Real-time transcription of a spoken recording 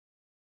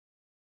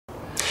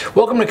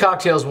Welcome to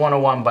Cocktails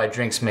 101 by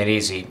Drinks Made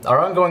Easy, our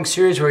ongoing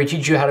series where we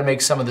teach you how to make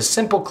some of the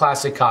simple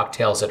classic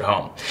cocktails at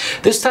home.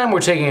 This time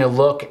we're taking a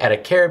look at a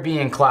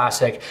Caribbean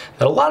classic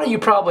that a lot of you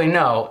probably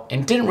know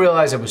and didn't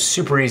realize it was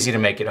super easy to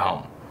make at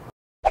home.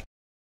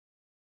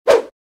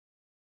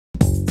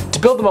 To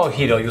build the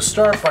mojito, you'll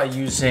start by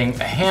using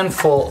a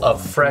handful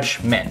of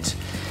fresh mint.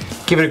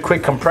 Give it a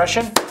quick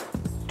compression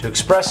to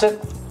express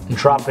it and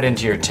drop it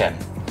into your tin.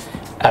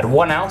 Add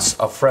 1 ounce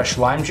of fresh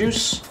lime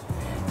juice.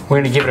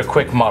 We're going to give it a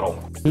quick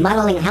muddle.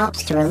 Muddling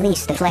helps to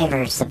release the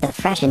flavors of the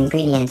fresh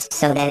ingredients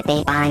so that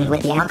they bind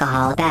with the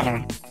alcohol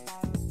better.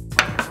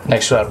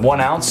 Next we'll add 1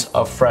 ounce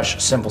of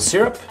fresh simple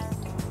syrup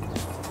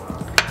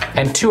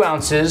and 2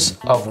 ounces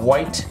of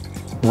white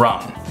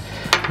rum.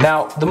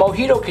 Now the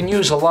mojito can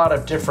use a lot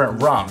of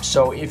different rums,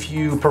 so if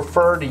you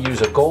prefer to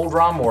use a gold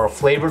rum or a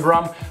flavored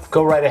rum,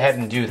 go right ahead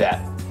and do that.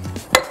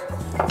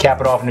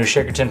 Cap it off into a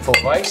shaker tin full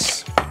of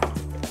ice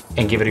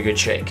and give it a good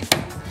shake.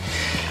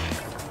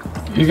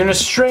 You're going to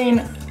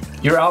strain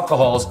your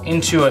alcohols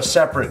into a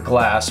separate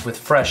glass with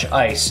fresh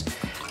ice.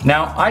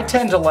 Now, I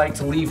tend to like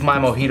to leave my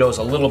mojitos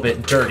a little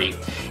bit dirty.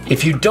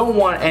 If you don't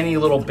want any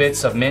little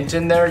bits of mint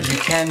in there, you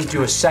can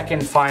do a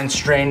second fine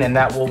strain and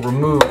that will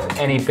remove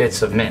any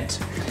bits of mint.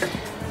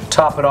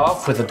 Top it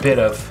off with a bit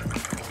of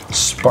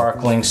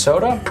sparkling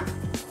soda.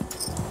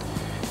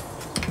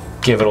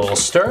 Give it a little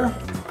stir.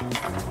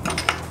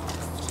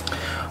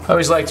 I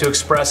always like to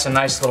express a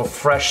nice little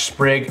fresh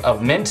sprig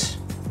of mint.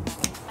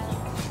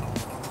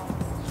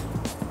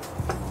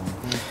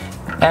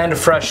 And a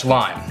fresh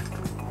lime.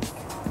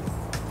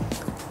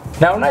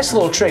 Now a nice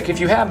little trick,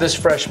 if you have this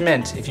fresh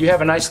mint, if you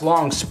have a nice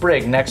long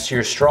sprig next to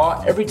your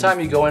straw, every time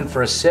you go in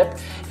for a sip,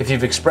 if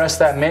you've expressed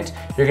that mint,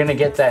 you're gonna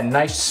get that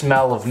nice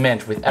smell of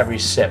mint with every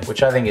sip,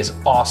 which I think is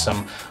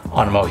awesome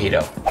on a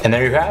mojito. And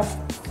there you have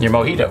your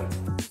mojito.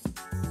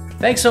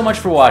 Thanks so much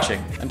for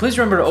watching, and please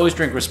remember to always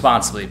drink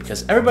responsibly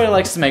because everybody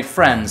likes to make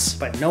friends,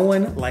 but no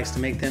one likes to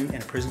make them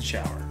in a prison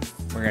shower.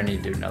 We're gonna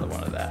need to do another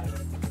one of that.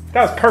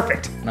 That was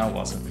perfect. No, it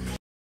wasn't.